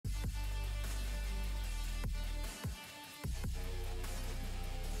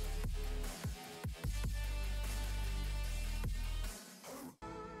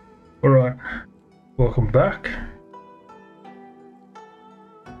Welcome back.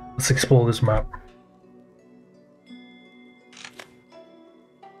 Let's explore this map.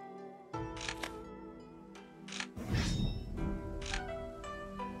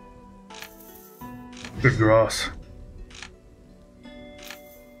 Good grass.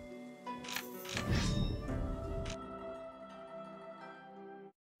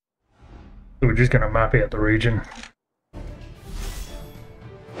 So we're just going to map out the region.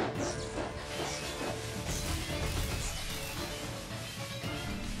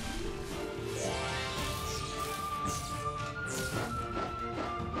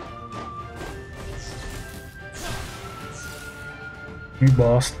 You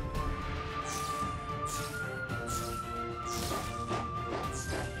boss.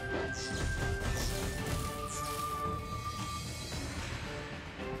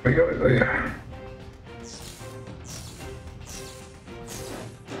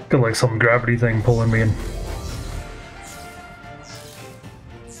 Got like some gravity thing pulling me in.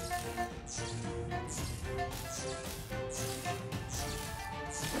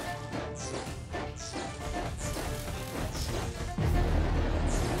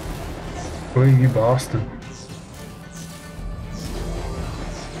 Oh, you bastard.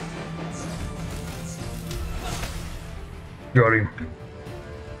 Got him.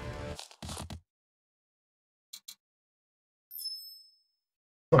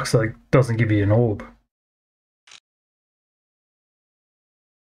 Looks like doesn't give you an orb.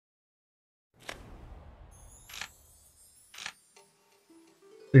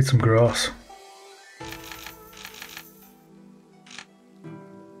 Need some grass.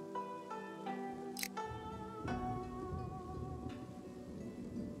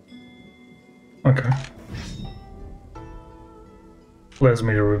 Okay. Allows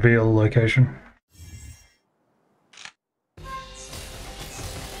me to reveal the location.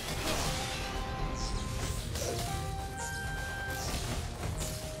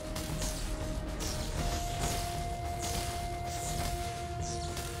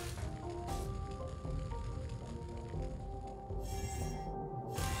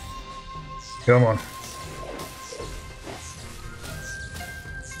 Come on.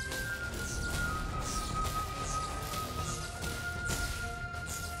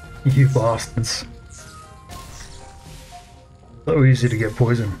 You bastards. So easy to get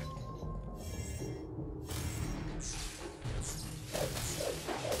poisoned.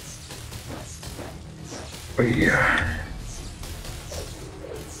 Oh yeah.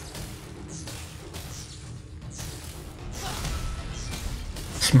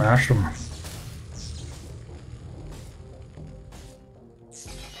 Smash them.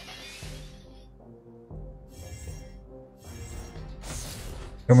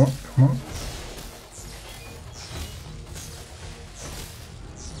 Come on, come on.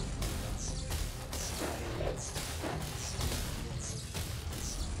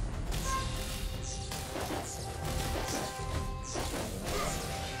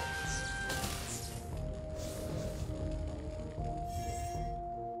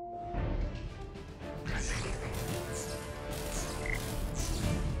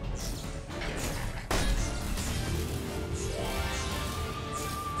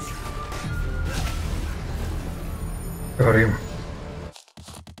 Got him.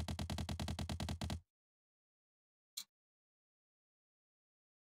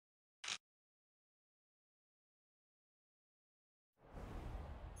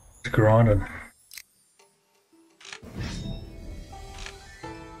 He's grinding.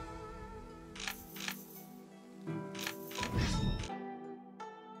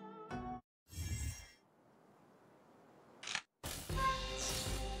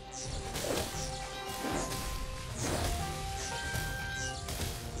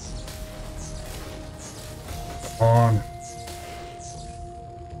 On.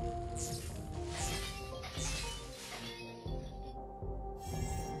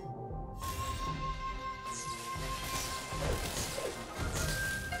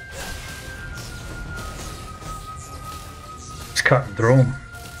 It's cutting through him.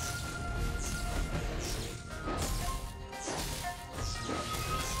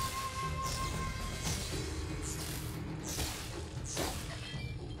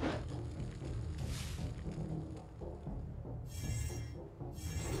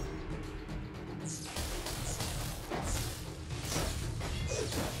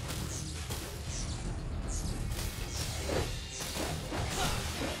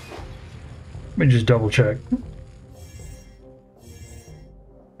 Let me just double check.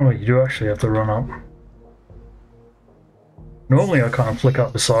 Oh, you do actually have to run up. Normally I can't flick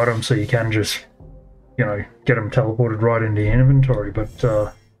up beside him so you can just, you know, get him teleported right into your inventory, but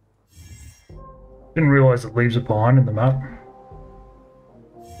Didn't realize it leaves it behind in the map.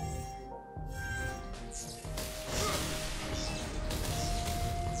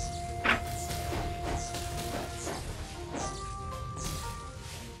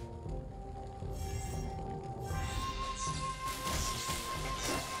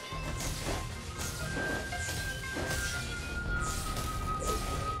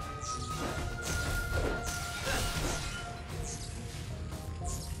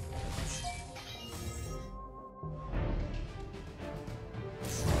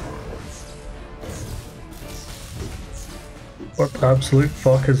 What the absolute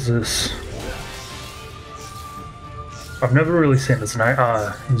fuck is this? I've never really seen this name.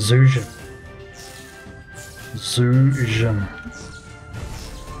 Zuzhan. Zuzhan.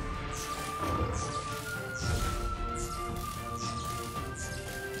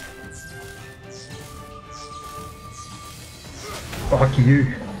 Fuck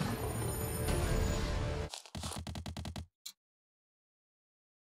you.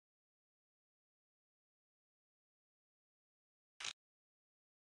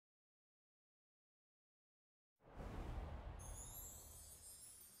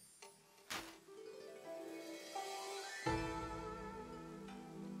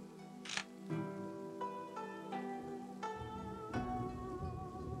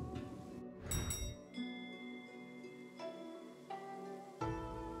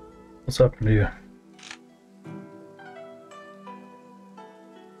 What's happened here?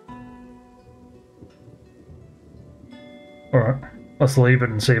 Alright, let's leave it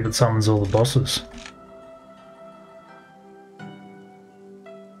and see if it summons all the bosses.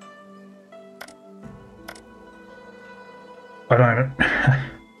 I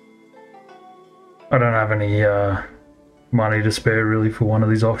don't have any money to spare really for one of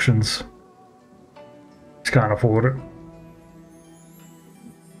these auctions. Just can't afford it.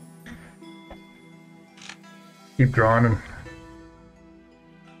 Keep grinding.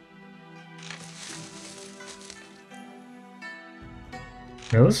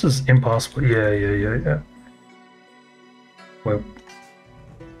 Now this is impossible. Yeah. Well,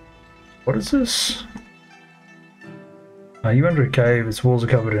 what is this? You enter a cave, its walls are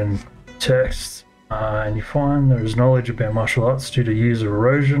covered in text, and you find there is knowledge about martial arts due to years of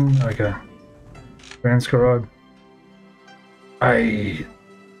erosion. Okay. Transcribe.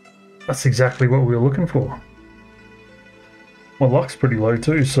 That's exactly what we were looking for. My luck's pretty low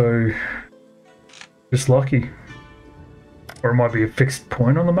too, so just lucky. Or it might be a fixed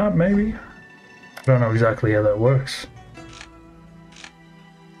point on the map, maybe? I don't know exactly how that works.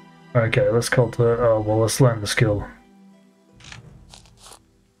 Okay, let's cultivate. Oh, well, let's learn the skill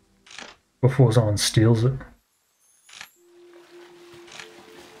before someone steals it.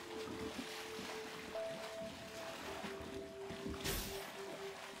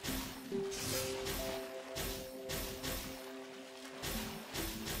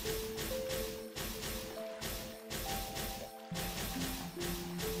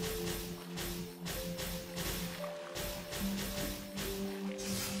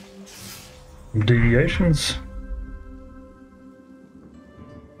 Deviations.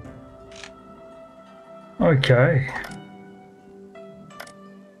 Okay.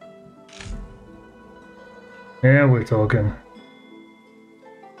 Yeah, we're talking.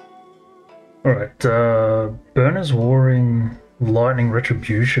 Alright, Burner's Warring Lightning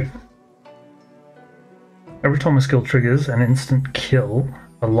Retribution. Every time a skill triggers an instant kill,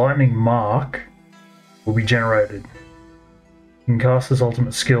 a lightning mark will be generated. You can cast this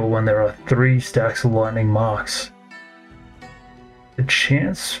ultimate skill when there are 3 stacks of lightning marks. The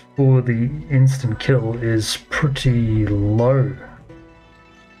chance for the instant kill is pretty low.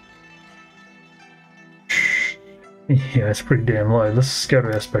 Yeah, it's pretty damn low. Let's go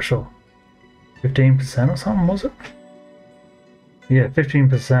to our special. 15% or something, was it? Yeah,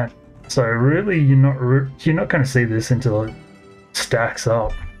 15%. So really, you're not going to see this until it stacks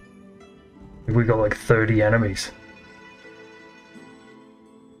up. If we got like 30 enemies.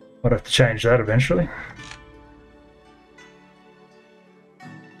 Might have to change that eventually.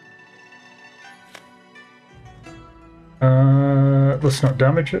 Let's not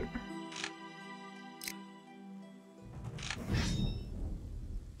damage it.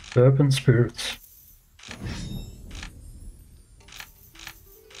 Serpent spirits.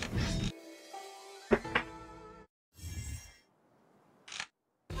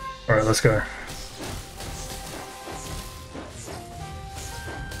 Alright, let's go.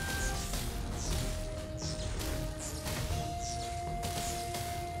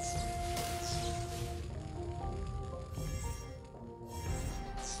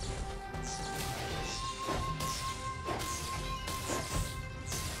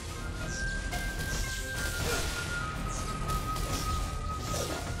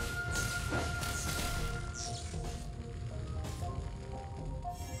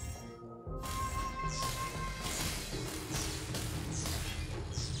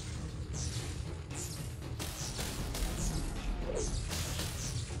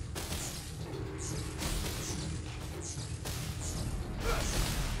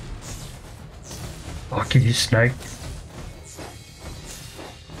 Fuck you, snake.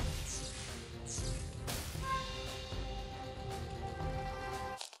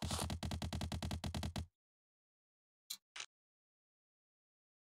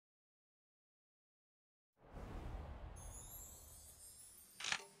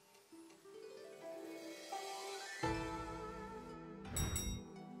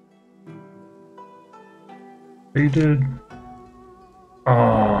 He did.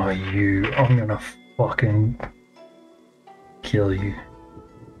 Oh, you. I'm gonna fucking kill you.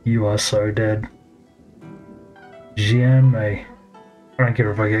 You are so dead. Jian Mei. I don't care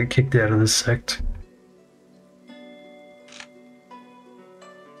if I get kicked out of this sect.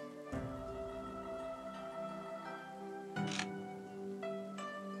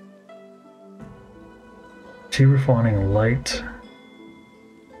 Tea refining late.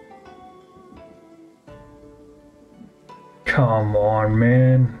 Come on,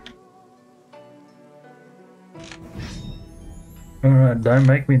 man. Alright, don't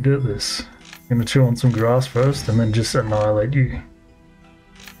make me do this. I'm gonna chew on some grass first and then just annihilate you.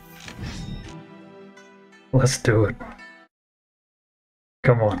 Let's do it.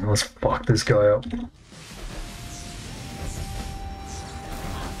 Come on, let's fuck this guy up.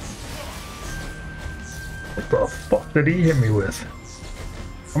 What the fuck did he hit me with?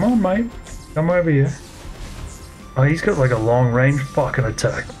 Come on, mate. Come over here. Oh, he's got like a long range fucking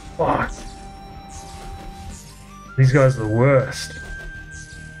attack. Fuck. These guys are the worst.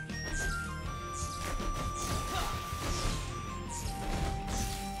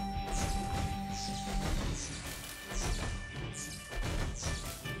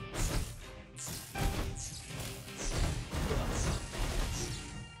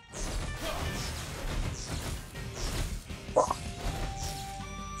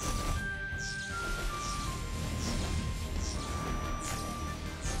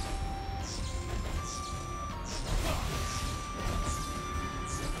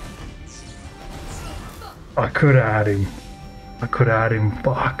 I could have had him. I could have had him.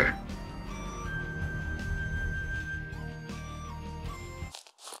 Fuck.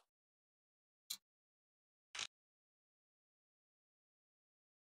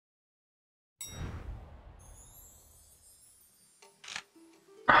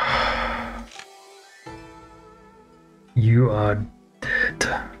 You are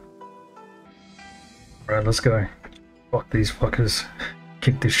dead. Alright, let's go. Fuck these fuckers.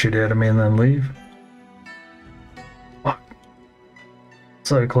 Kick this shit out of me and then leave. Fuck.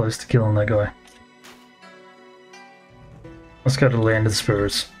 So close to killing that guy. Let's go to the Land of the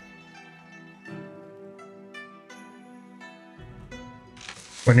Spirits.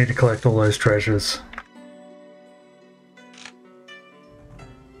 We need to collect all those treasures.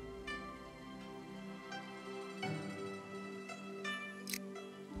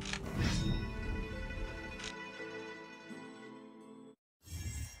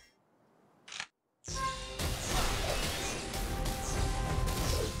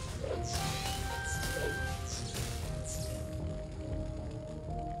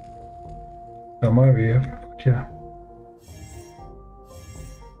 Come over here. Yeah.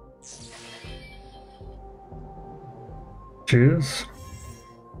 Cheers.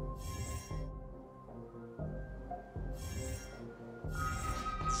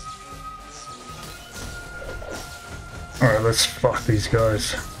 Alright, let's fuck these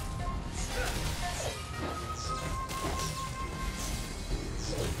guys.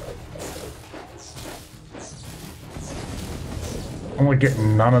 I'm not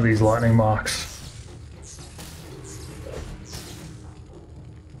getting none of these lightning marks.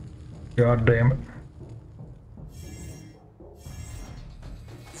 God damn it.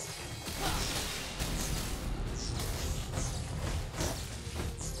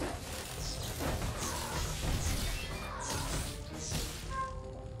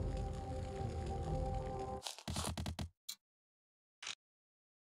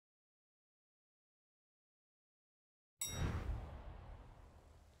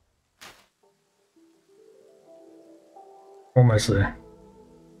 Almost there.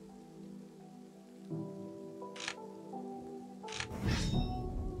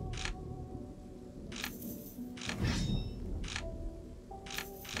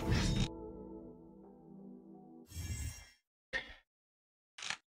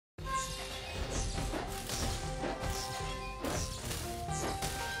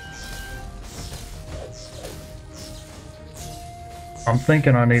 I'm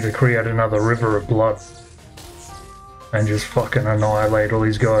thinking I need to create another river of blood and just fucking annihilate all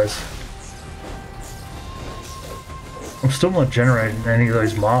these guys. I'm still not generating any of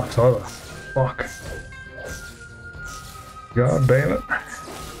those marks either. Fuck. God damn it.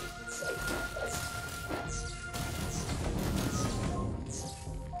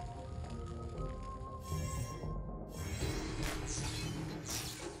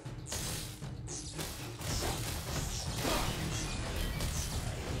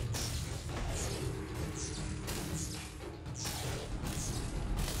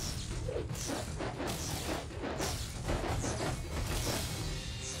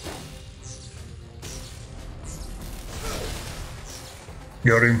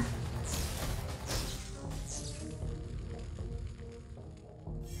 Got him.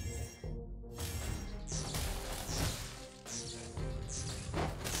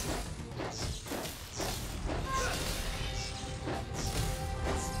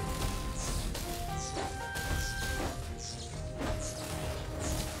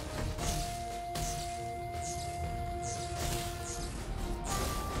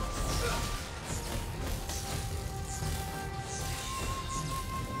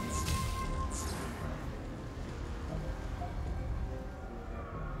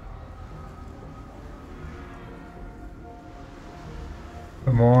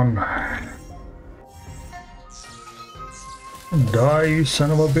 Come on. Die, you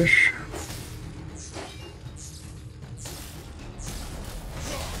son of a bitch.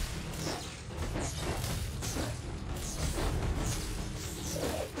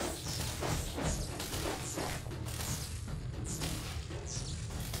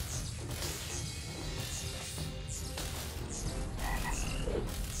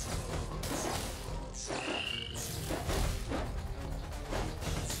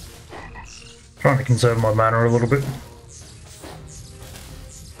 Trying to conserve my mana a little bit.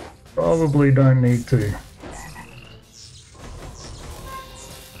 Probably don't need to.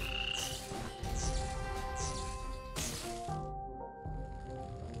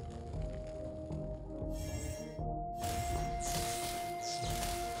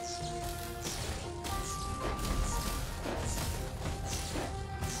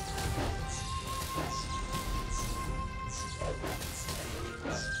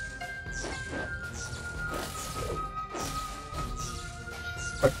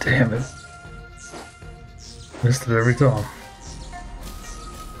 God damn it. Missed it every time.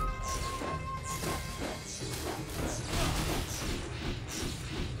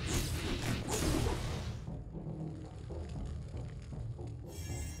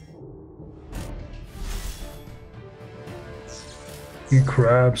 You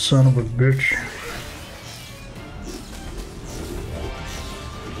crab son of a bitch.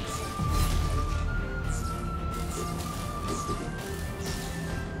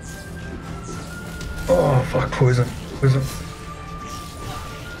 Oh fuck, poison. Poison.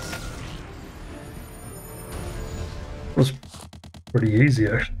 Was pretty easy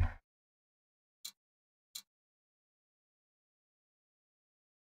actually.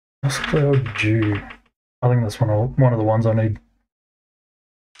 Cloud Dew. I think that's one of the ones I need.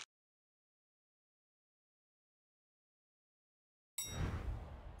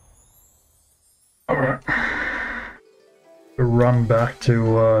 Alright. Run back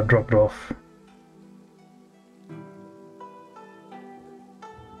to drop it off.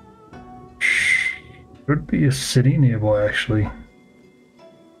 Should be a city nearby actually.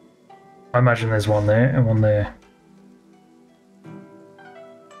 I imagine there's one there and one there.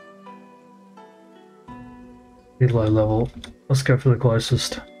 Be low level. Let's go for the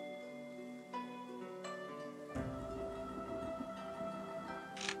closest.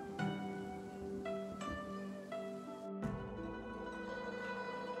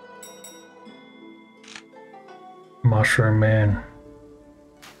 Mushroom Man.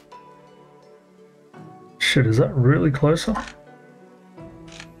 Shit, is that really closer?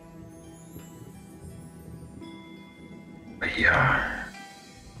 Yeah.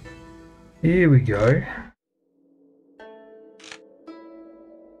 Here we go.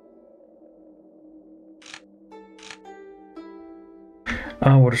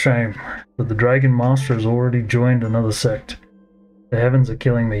 Oh, what a shame. But the Dragon Master has already joined another sect. The heavens are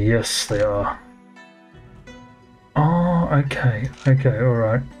killing me. Yes, they are. Oh, okay. Okay,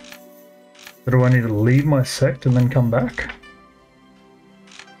 alright. So do I need to leave my sect and then come back?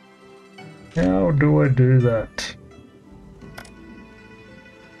 How do I do that?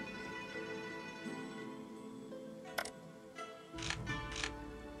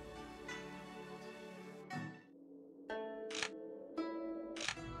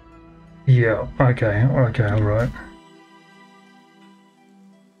 Yeah, okay, okay, alright.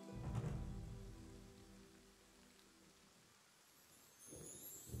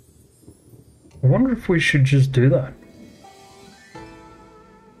 I wonder if we should just do that.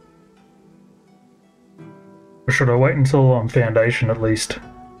 Or should I wait until I'm Foundation at least?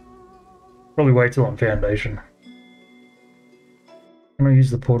 Probably wait till I'm Foundation. Can I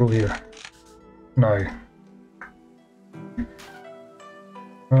use the portal here? No.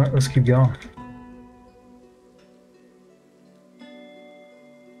 Alright, let's keep going.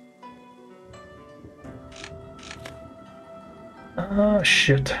 Ah,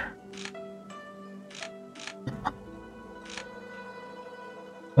 shit.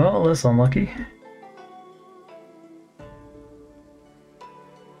 Well, that's unlucky.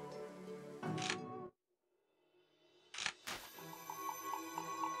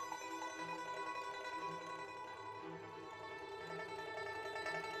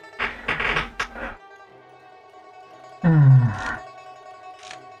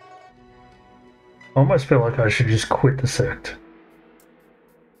 I almost feel like I should just quit the sect.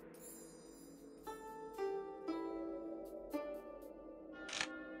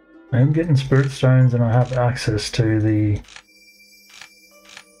 I am getting spirit stones and I have access to the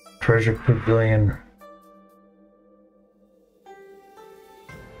treasure pavilion.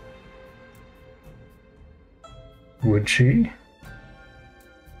 Would she?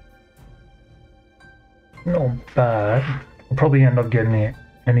 Not bad. I'll probably end up getting it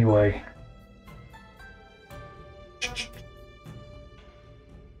anyway.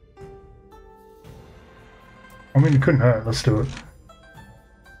 I mean, it couldn't hurt. Let's do it.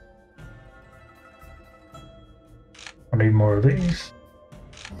 I need more of these.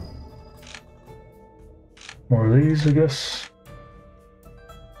 More of these, I guess.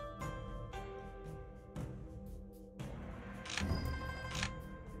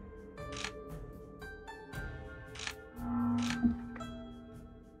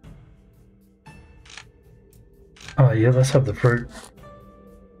 Oh yeah, let's have the fruit.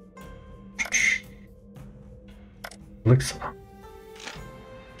 Elixir.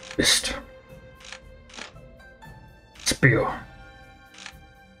 Fist. Spear.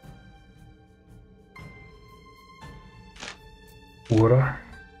 Water. A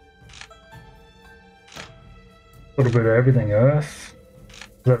little bit of everything. Earth.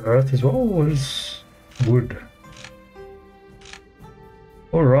 Is that earth as well, or is wood?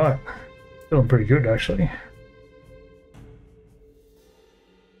 Alright. Feeling pretty good actually.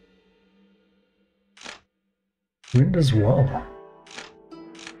 Wind as well.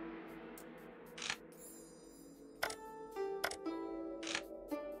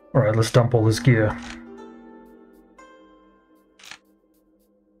 Alright, let's dump all this gear.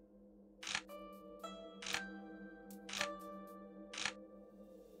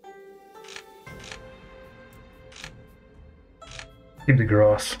 Keep the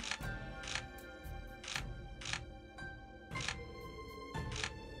grass.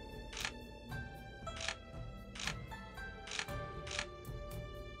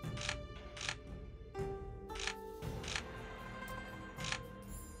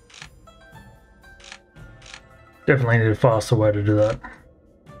 Definitely need a faster way to do that.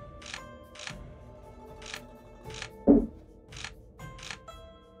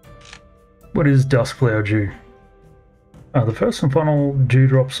 What is Duskflower Dew? The first and final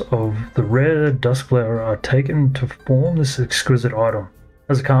dewdrops of the rare Duskflower are taken to form this exquisite item.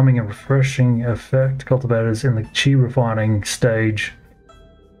 Has a calming and refreshing effect. Cultivators in the chi refining stage,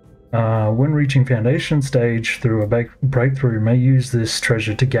 when reaching foundation stage through a breakthrough, may use this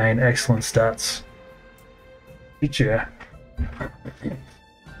treasure to gain excellent stats. Yeah.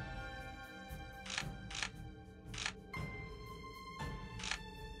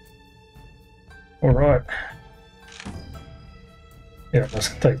 All right. Yeah, let's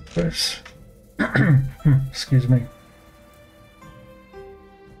take this. Excuse me.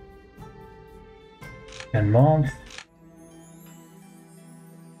 And month.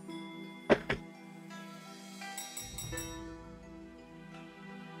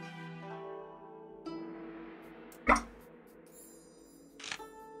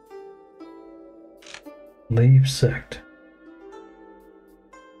 Leave sect.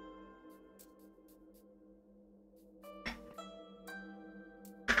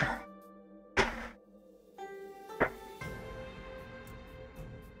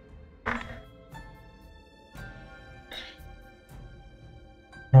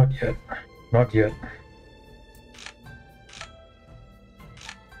 Not yet. Not yet.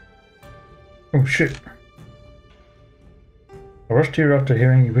 Oh shit. I rushed here after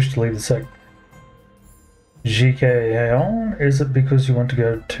hearing you wish to leave the sect. GKAon? Is it because you want to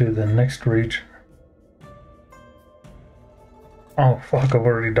go to the next region? Oh fuck, I've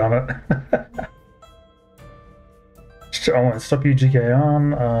already done it. I won't stop you,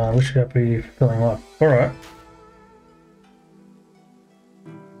 GKAon. Wish you happy filling up. Alright.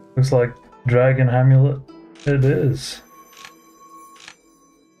 Looks like Dragon Amulet it is.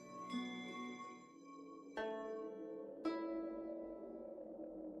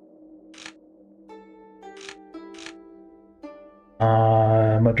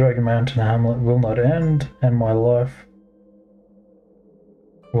 My Dragon Mountain Hamlet will not end, and my life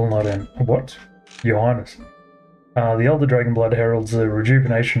will not end. What? Your Highness. The Elder Dragon Blood heralds the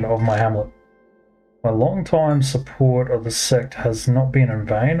rejuvenation of my hamlet. My long-time support of the sect has not been in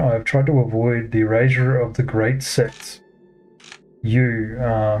vain. I have tried to avoid the erasure of the great sects.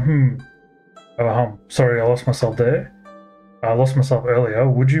 Sorry, I lost myself there. I lost myself earlier.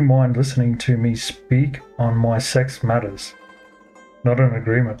 Would you mind listening to me speak on my sect's matters? Not an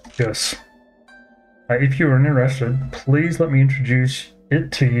agreement, yes. If you are interested, please let me introduce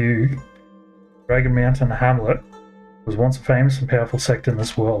it to you. Dragon Mountain Hamlet was once a famous and powerful sect in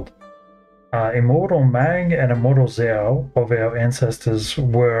this world. Immortal Mang and Immortal Zhao of our ancestors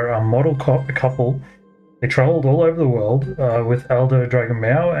were a model couple. They travelled all over the world with Elder Dragon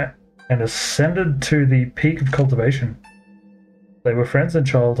Mao and ascended to the peak of cultivation. They were friends in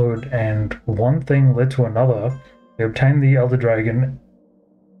childhood, and one thing led to another. They obtained the Elder Dragon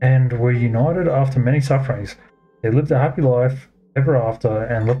and were united after many sufferings. They lived a happy life ever after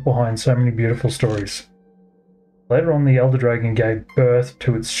and left behind so many beautiful stories. Later on, the Elder Dragon gave birth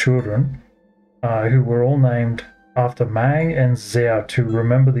to its children, who were all named after Mang and Zhao to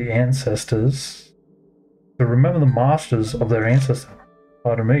remember the ancestors, to remember the masters of their ancestor.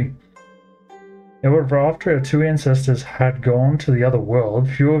 Pardon me. However, after our two ancestors had gone to the other world,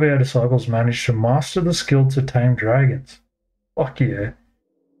 few of our disciples managed to master the skill to tame dragons. Fuck yeah.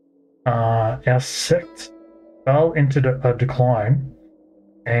 Our sect fell into a decline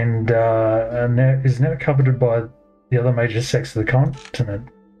and is now coveted by the other major sects of the continent.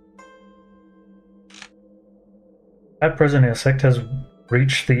 At present, our sect has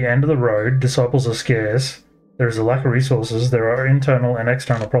reached the end of the road. Disciples are scarce. There is a lack of resources. There are internal and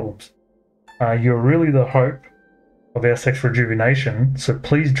external problems. You're really the hope of our sect's rejuvenation, so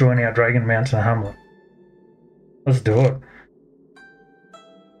please join our Dragon Mountain Hamlet. Let's do it.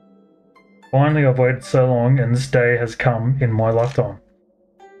 Finally, I've waited so long, and this day has come in my lifetime.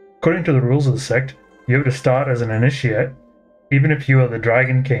 According to the rules of the sect, you have to start as an initiate, even if you are the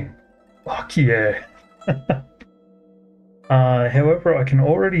Dragon King. Fuck yeah. However, I can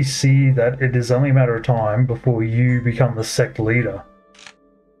already see that it is only a matter of time before you become the sect leader.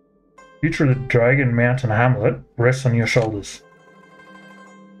 The future of the Dragon Mountain Hamlet rests on your shoulders.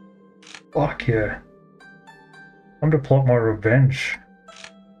 Fuck yeah. Time to plot my revenge.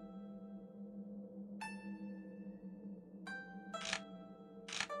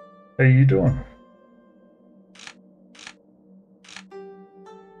 How you doing?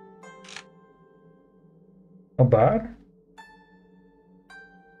 Not bad.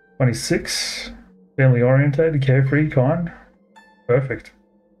 26. Family orientated, carefree, kind. Perfect.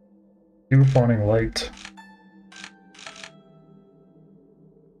 You were finding late.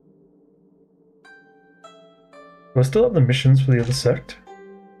 Do I still have the missions for the other sect?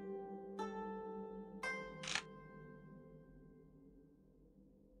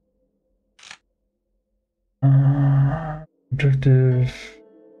 Objective.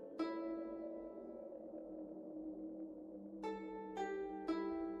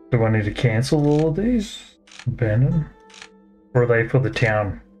 Do I need to cancel all of these? Abandon? Or are they for the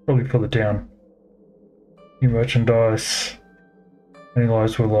town? Probably for the town. New merchandise. Many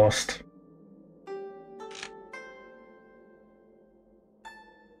lives were lost.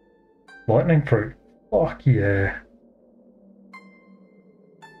 Lightning fruit. Fuck yeah.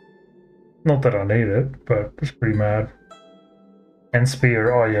 Not that I need it, but it's pretty mad. And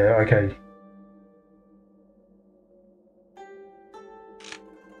spear. Oh yeah, okay.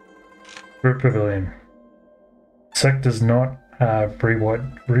 Group Pavilion. Sect does not have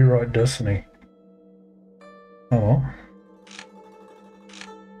rewrite destiny. Oh well.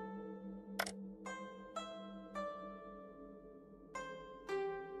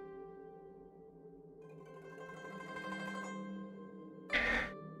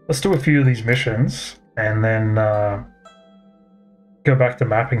 Let's do a few of these missions and then go back to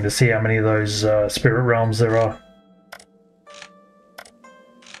mapping to see how many of those spirit realms there are.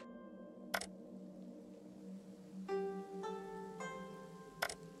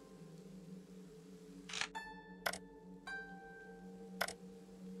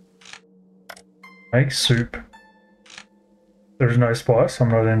 Make soup. There's no spice, I'm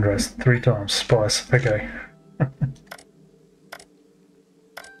not interested. 3 times spice, okay.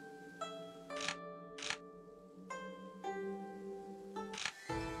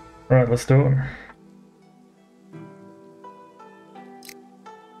 Right, let's do it.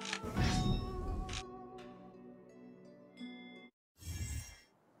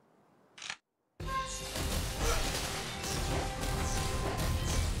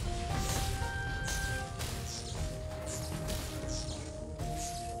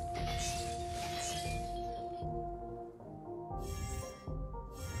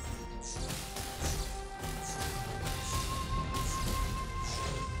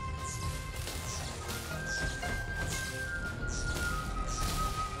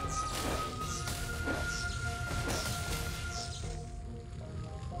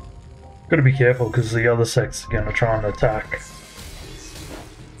 Gotta be careful because the other sects are gonna try and attack.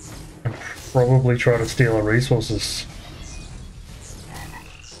 And probably try to steal our resources.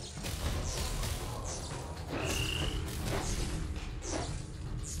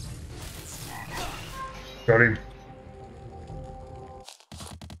 Got him.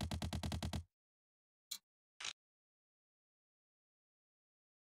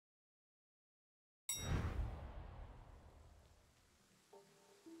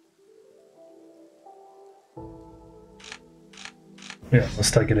 Yeah,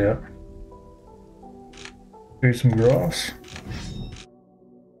 let's take it out. Do some grass.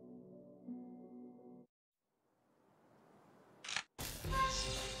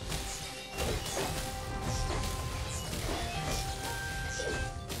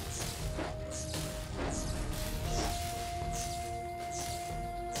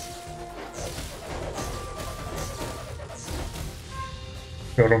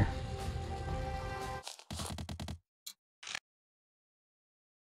 Got him.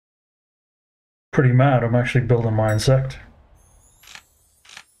 Pretty mad, I'm actually building my insect.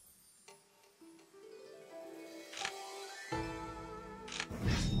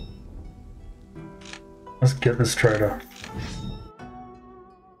 Let's get this trader.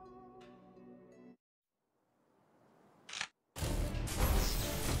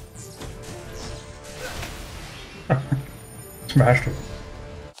 Smashed him.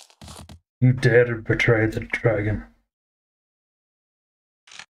 You dare to betray the dragon.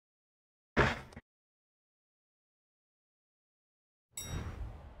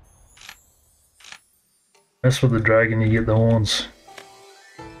 Mess with the dragon, you get the horns.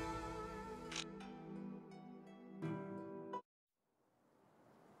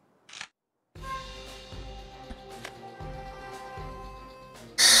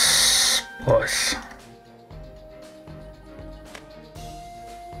 Spice.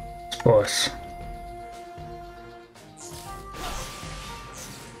 Spice.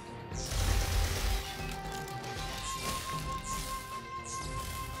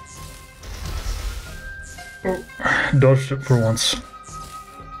 Oh, dodged it for once.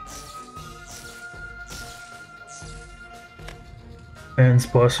 And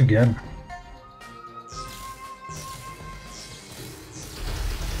spice again.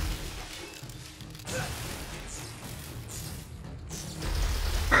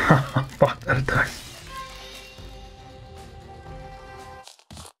 Fuck that attack.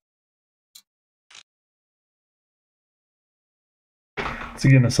 What's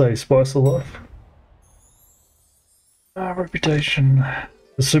he gonna say? Spice of life? Reputation.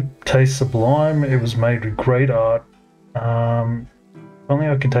 The soup tastes sublime. It was made with great art. Only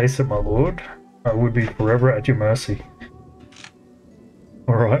I can taste it, my lord. I would be forever at your mercy.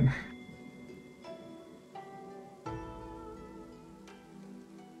 Alright.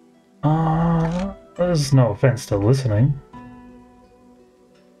 There's no offense to listening.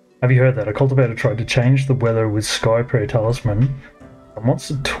 Have you heard that? A cultivator tried to change the weather with Sky Prayer Talisman. A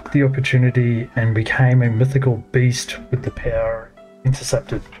monster took the opportunity and became a mythical beast with the power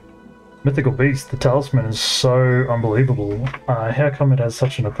intercepted. Mythical beast, the talisman is so unbelievable. How come it has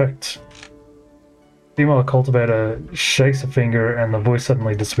such an effect? Female cultivator shakes a finger and the voice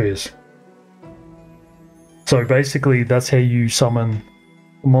suddenly disappears. So basically that's how you summon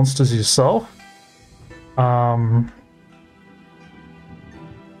monsters yourself.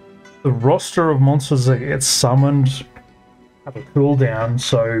 The roster of monsters that get summoned have a cooldown,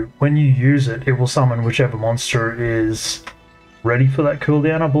 so when you use it, it will summon whichever monster is ready for that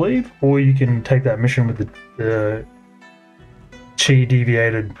cooldown, I believe. Or you can take that mission with the chi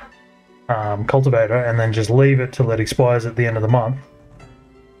deviated cultivator and then just leave it till it expires at the end of the month.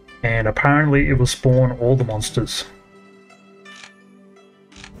 And apparently it will spawn all the monsters.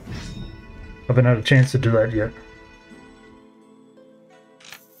 I haven't had a chance to do that yet.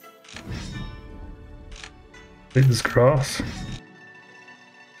 Eat this grass.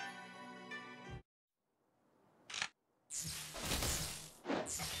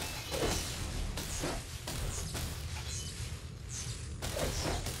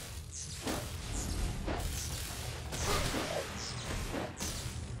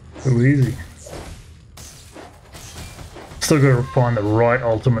 So easy. Still gotta find the right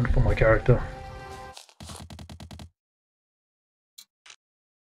ultimate for my character.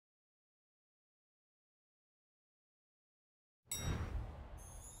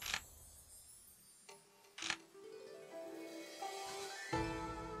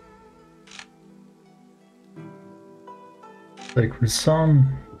 Sacred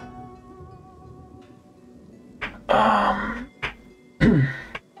Sun.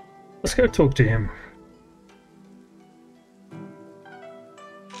 Let's go talk to him.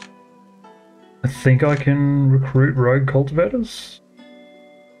 I think I can recruit rogue cultivators.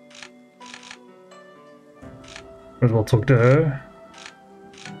 Might as well talk to her.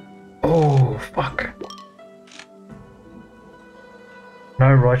 Oh, fuck.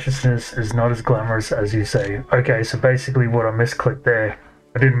 No, righteousness is not as glamorous as you say. Okay, so basically what I misclicked there,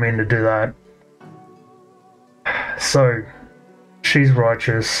 I didn't mean to do that. So, she's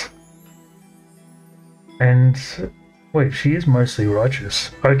righteous. And, wait, she is mostly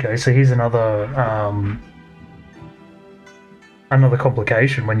righteous. Okay, so here's another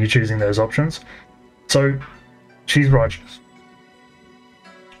complication when you're choosing those options. So, she's righteous,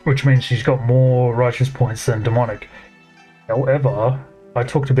 which means she's got more righteous points than demonic. However, I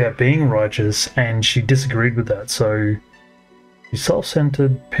talked about being righteous and she disagreed with that. So she's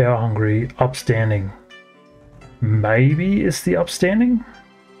self-centered, power-hungry, upstanding. Maybe it's the upstanding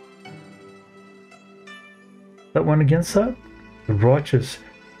that went against that? The righteous.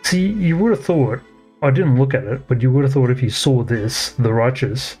 See, you would have thought, I didn't look at it, but you would have thought if you saw this, the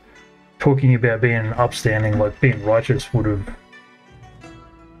righteous, talking about being upstanding, like being righteous would have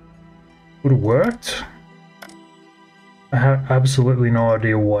worked. I have absolutely no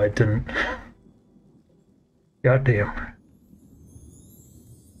idea why it didn't. Goddamn.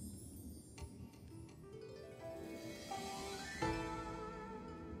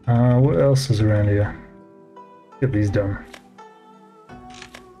 What else is around here? Get these done.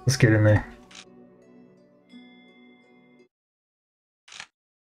 Let's get in there.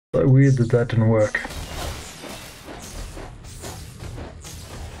 So weird that that didn't work.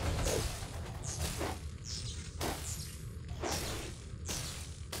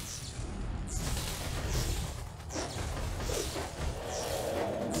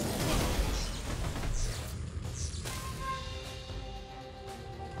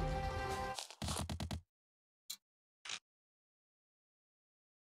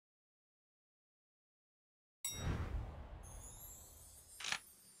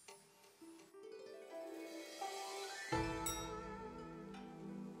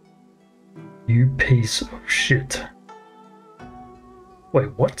 You piece of shit. Wait,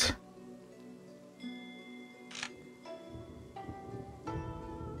 what?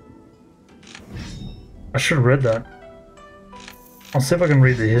 I should have read that. I'll see if I can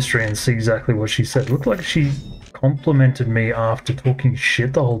read the history and see exactly what she said. It looked like she complimented me after talking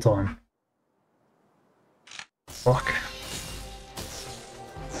shit the whole time. Fuck.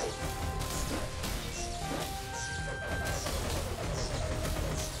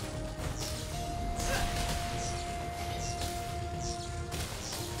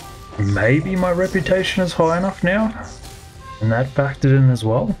 Maybe my reputation is high enough now, and that factored in as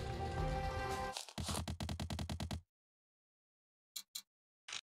well.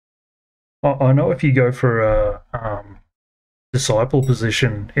 I know if you go for a disciple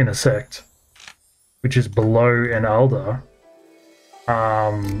position in a sect, which is below an elder,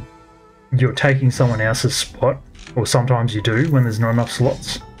 you're taking someone else's spot, or sometimes you do when there's not enough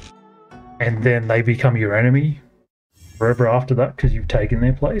slots, and then they become your enemy forever after that because you've taken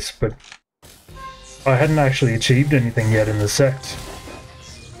their place. But I hadn't actually achieved anything yet in the sect,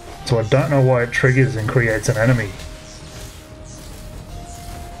 so I don't know why it triggers and creates an enemy.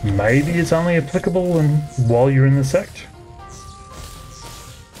 Maybe it's only applicable while you're in the sect.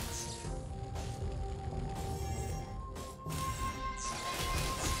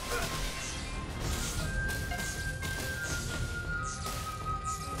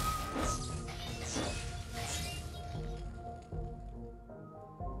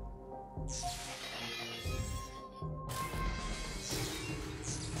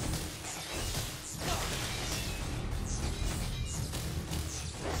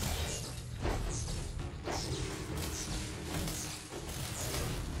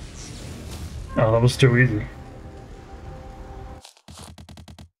 Oh, that was too easy.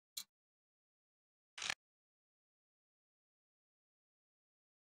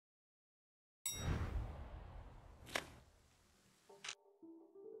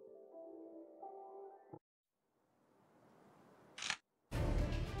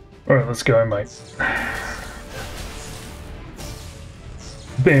 Alright, let's go, mate.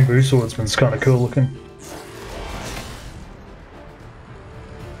 Bamboo swordsman's kind of cool looking.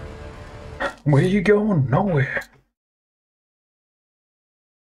 Where are you going? Nowhere.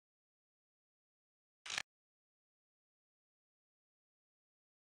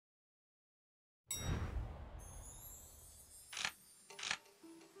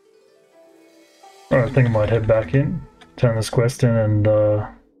 Alright, I think I might head back in, turn this quest in, and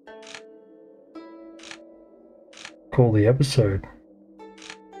call the episode.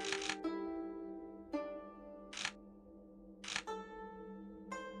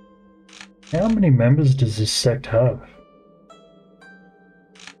 How many members does this sect have?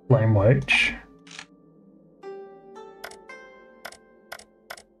 Flame Wage.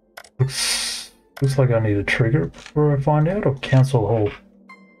 Looks like I need a trigger before I find out, or Council Hall.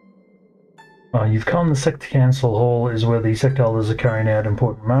 You've come. The sect council hall is where the sect elders are carrying out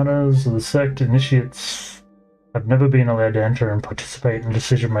important matters. The sect initiates have never been allowed to enter and participate in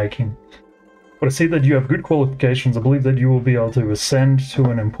decision making. But I see that you have good qualifications. I believe that you will be able to ascend to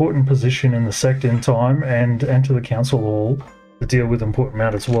an important position in the sect in time and enter the council hall to deal with important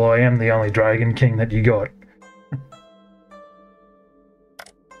matters. Well, I am the only Dragon King that you got.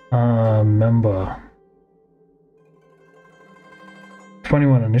 Member.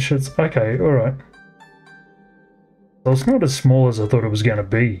 21 initiates. Okay, alright. So it's not as small as I thought it was going to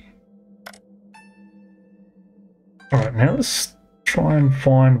be. Alright, now let's try and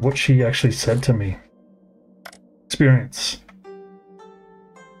find what she actually said to me. Experience.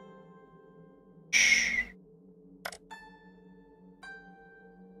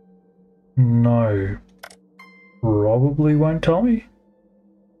 No. Probably won't tell me.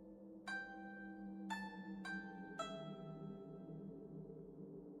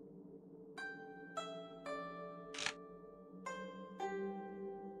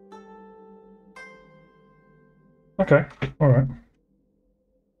 Okay, alright.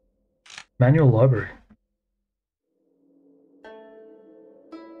 Manual library.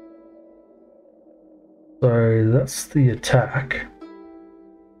 So that's the attack.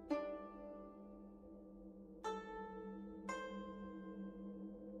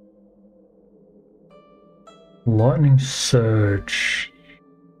 Lightning Surge.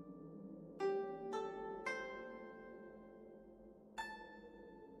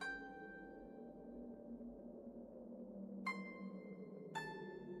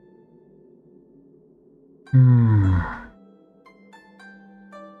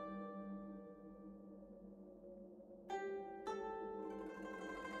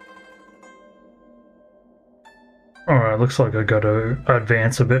 Alright, looks like I gotta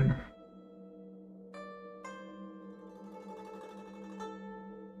advance a bit.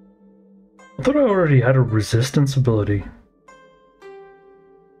 I thought I already had a resistance ability.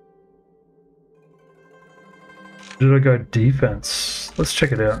 Did I go defense? Let's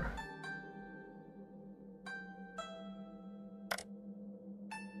check it out.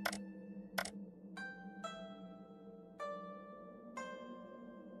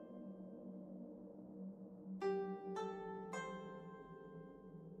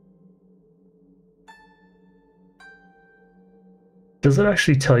 Does it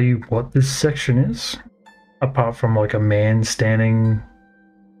actually tell you what this section is? Apart from like a man standing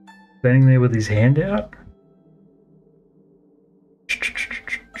there with his hand out?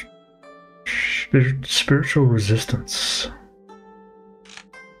 Spiritual resistance.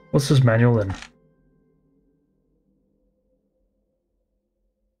 What's this manual then?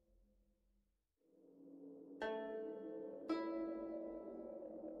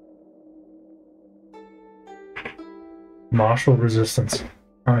 Martial resistance.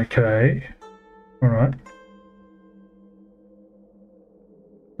 Okay. Alright.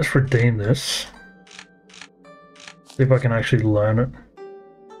 Let's redeem this. See if I can actually learn it.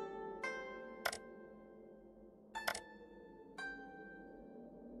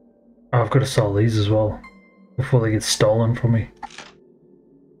 Oh, I've got to sell these as well before they get stolen from me.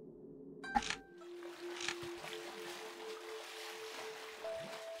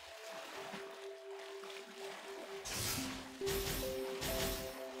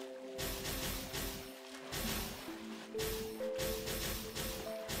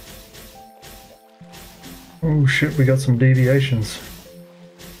 Oh shit, we got some deviations.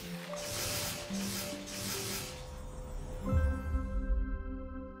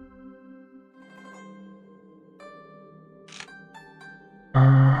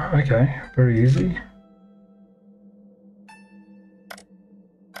 Okay, very easy.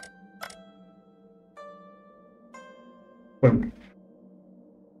 Wait.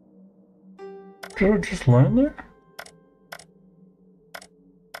 Did I just learn that?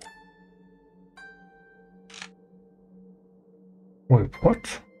 Wait,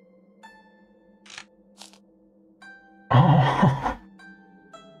 what? Oh,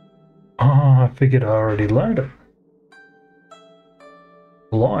 I figured I already learned it.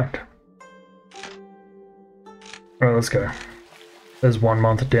 Blind. Alright, let's go. There's 1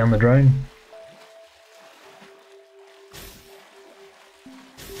 month down the drain.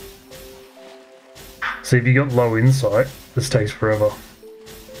 See, if you got low insight, this takes forever.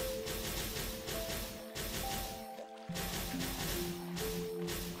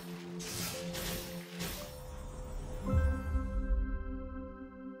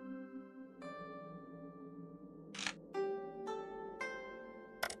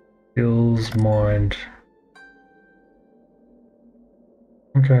 Skills, mind.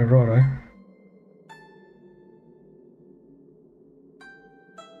 Okay, righto.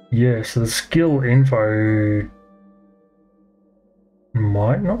 Yeah, so the skill info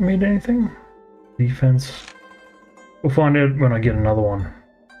might not mean anything. Defense. We'll find out when I get another one.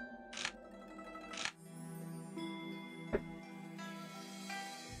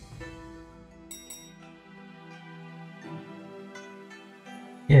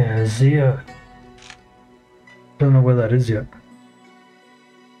 Yeah, Zia. Don't know where that is yet.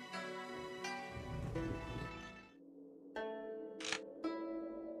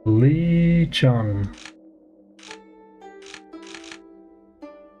 Lee Chun.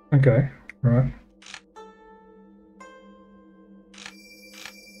 Okay, right.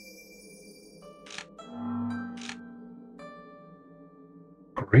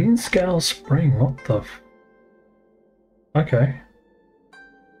 Greenscale Spring, what the f... Okay.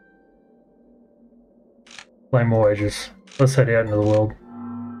 Play more wages. Let's head out into the world.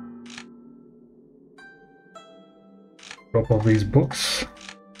 Drop off these books.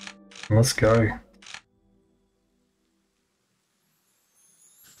 And let's go.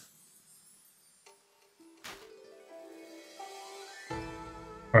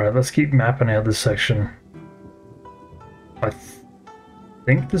 Alright, let's keep mapping out this section. I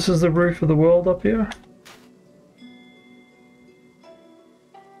think this is the roof of the world up here.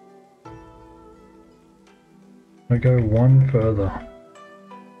 I go one further.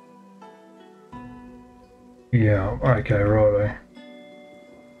 Yeah, okay, righto.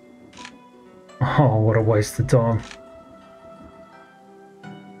 Oh, what a waste of time.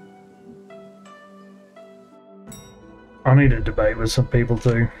 I need to debate with some people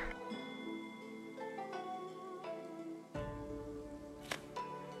too.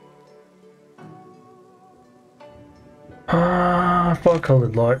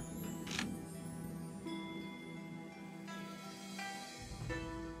 Fire-colored light.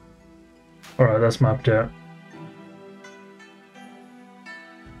 Alright, that's mapped out.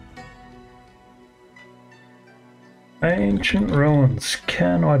 Ancient ruins.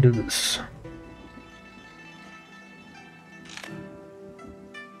 Can I do this?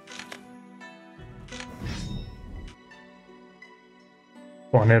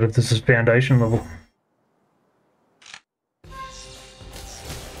 Find out if this is foundation level.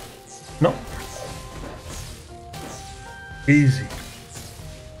 Nope. Easy.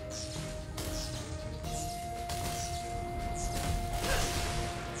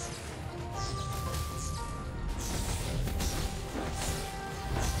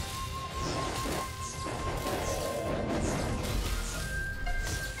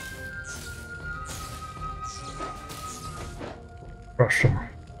 Rush them.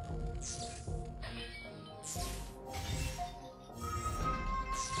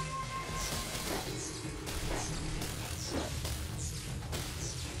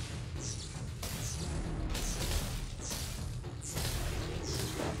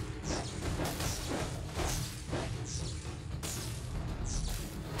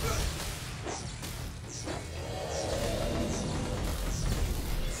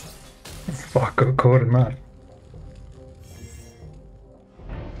 Fuck, got caught in that.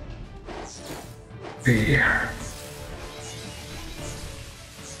 Yeah.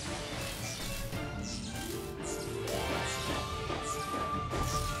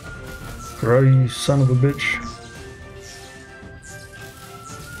 Throw, you son of a bitch.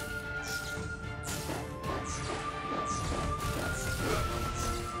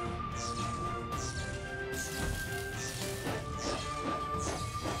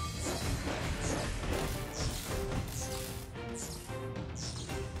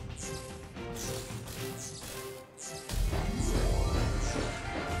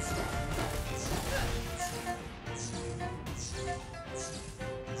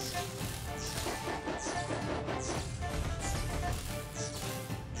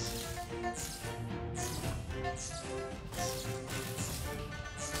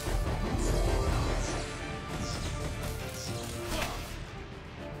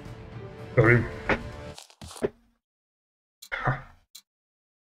 Got him.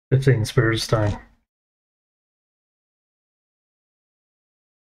 15 Spirit Stone.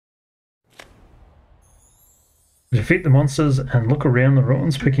 Defeat the monsters and look around the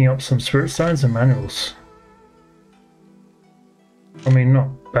ruins, picking up some Spirit Stones and manuals. I mean, not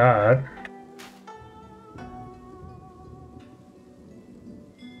bad.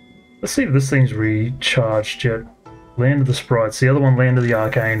 Let's see if this thing's recharged yet. Land of the Sprites. The other one, Land of the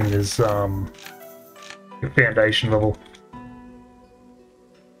Arcane, is your foundation level.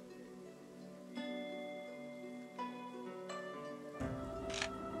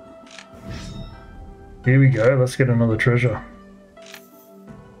 Here we go, let's get another treasure.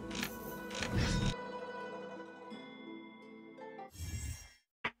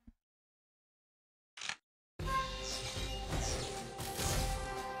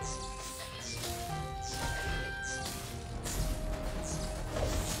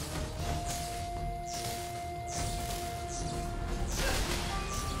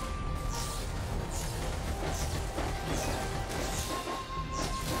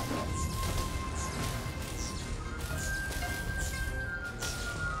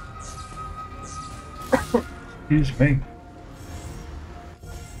 Excuse me.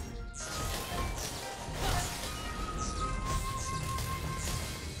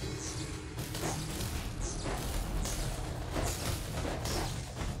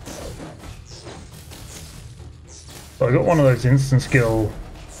 So I got one of those instant skill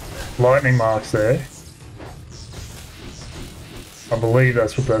lightning marks there. I believe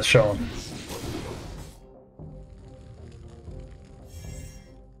that's what that's showing.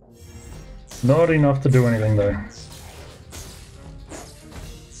 Not enough to do anything though.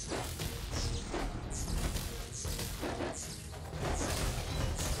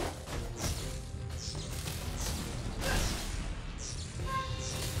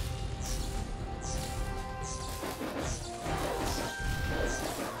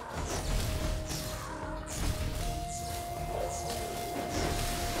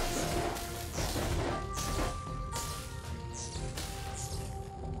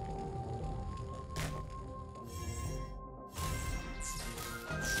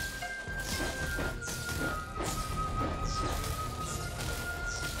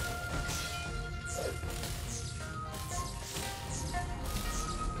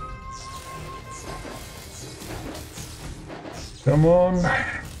 Come on.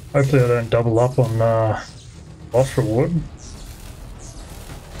 Hopefully I don't double up on boss reward.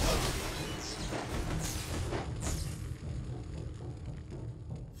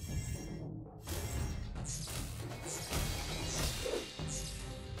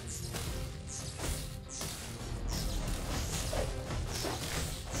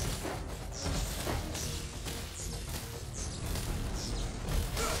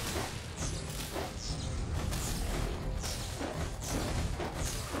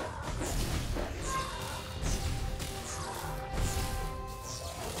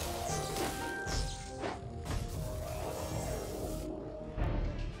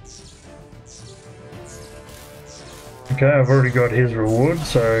 Okay, I've already got his reward,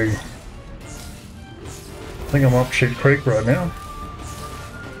 so I think I'm up shit creek right now.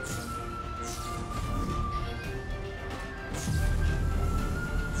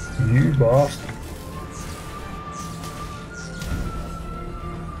 You bastard.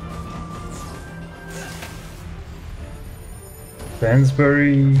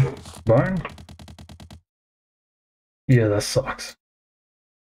 Bansbury bone? Yeah, that sucks.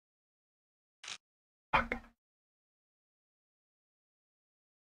 Fuck.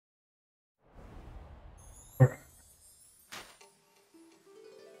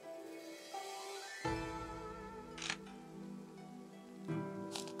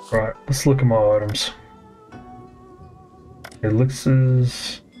 Right, let's look at my items.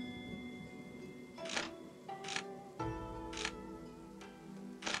 Elixirs.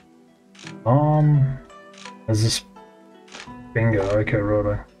 There's this bingo. Okay,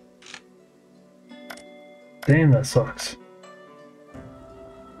 righto. Damn, that sucks.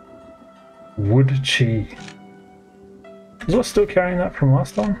 Wood chi. Was I still carrying that from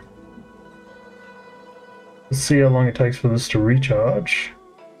last time? Let's see how long it takes for this to recharge.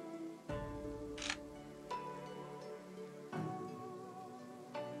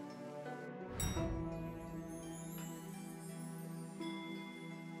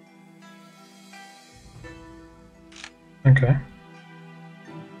 Okay.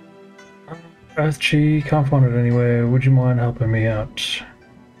 Earth Chi, can't find it anywhere. Would you mind helping me out?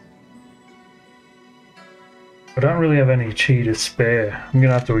 I don't really have any Chi to spare. I'm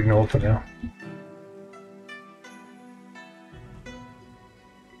gonna have to ignore for now.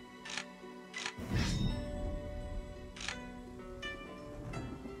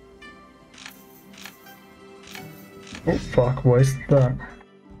 Oh fuck, wasted that.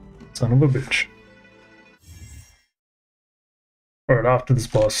 Son of a bitch. Alright, after this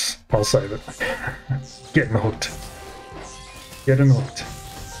boss, I'll save it. Getting hooked. Getting hooked.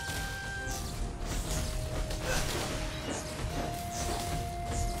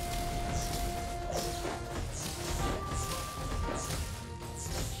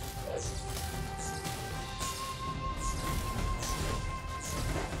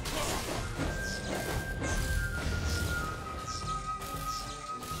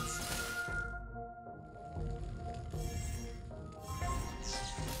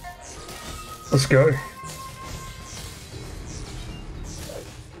 Let's go.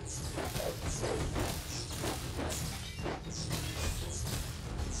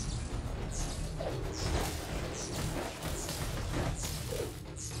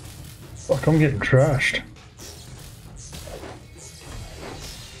 Fuck, I'm getting trashed.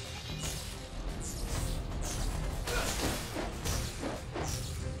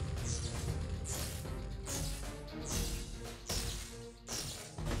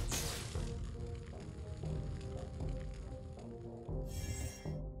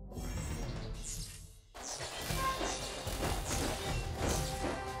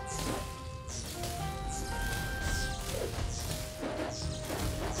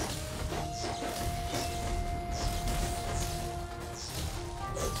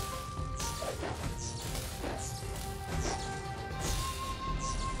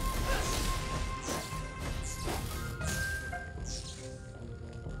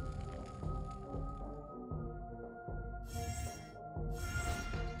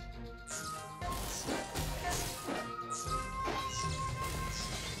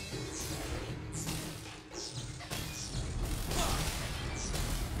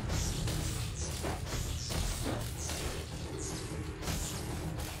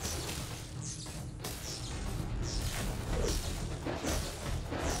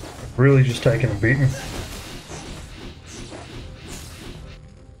 really just taking a beating.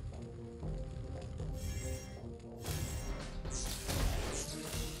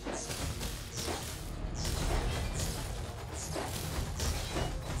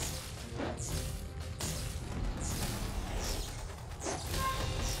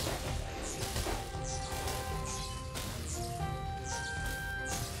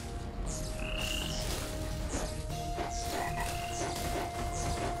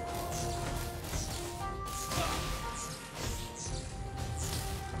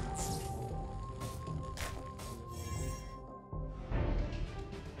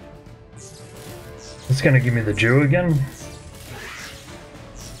 It's gonna give me the Jew again.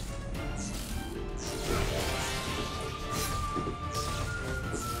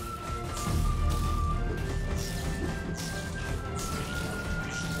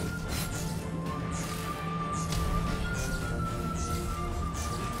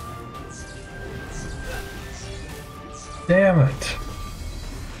 Damn it.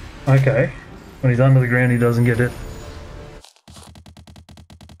 Okay. When he's under the ground, he doesn't get it.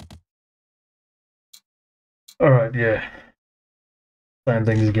 Alright, yeah. Same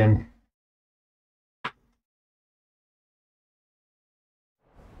things again.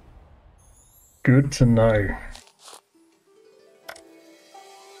 Good to know.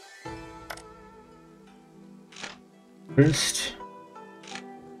 Fist.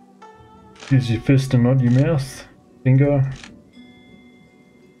 Use your fist and not your mouth. Finger.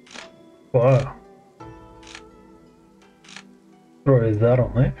 Fire. Throw that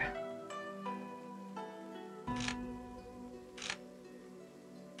on there.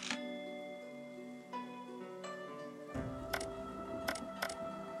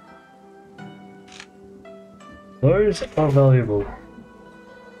 Those are valuable.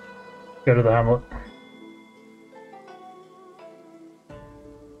 Go to the hamlet.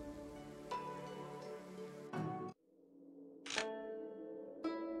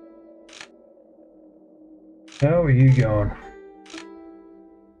 How are you going?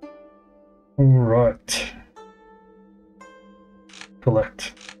 Alright.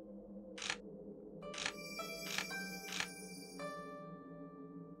 Collect.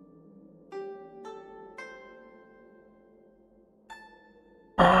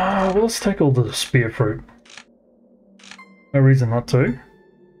 Well, let's take all the spear fruit. No reason not to.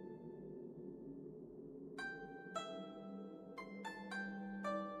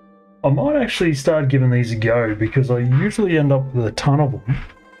 I might actually start giving these a go because I usually end up with a ton of them.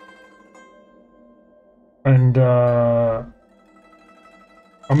 And, I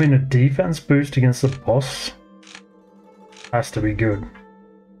mean, a defense boost against the boss has to be good.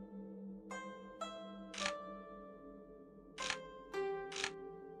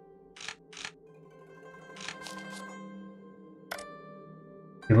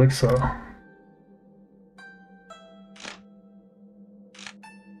 It looks so.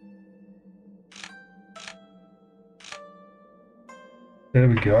 There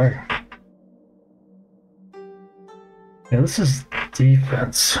we go. Yeah, this is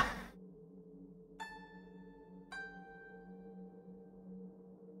defense.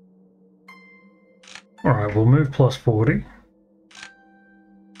 Alright, we'll move plus 40.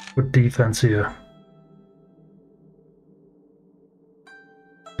 Put defense here.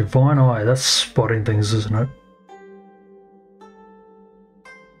 Divine Eye, that's spotting things, isn't it?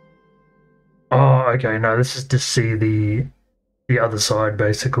 Oh, okay, no, this is to see the other side,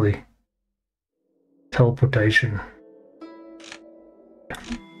 basically. Teleportation.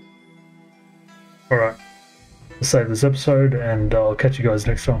 Alright, I'll save this episode, and I'll catch you guys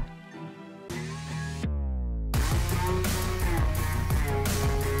next time.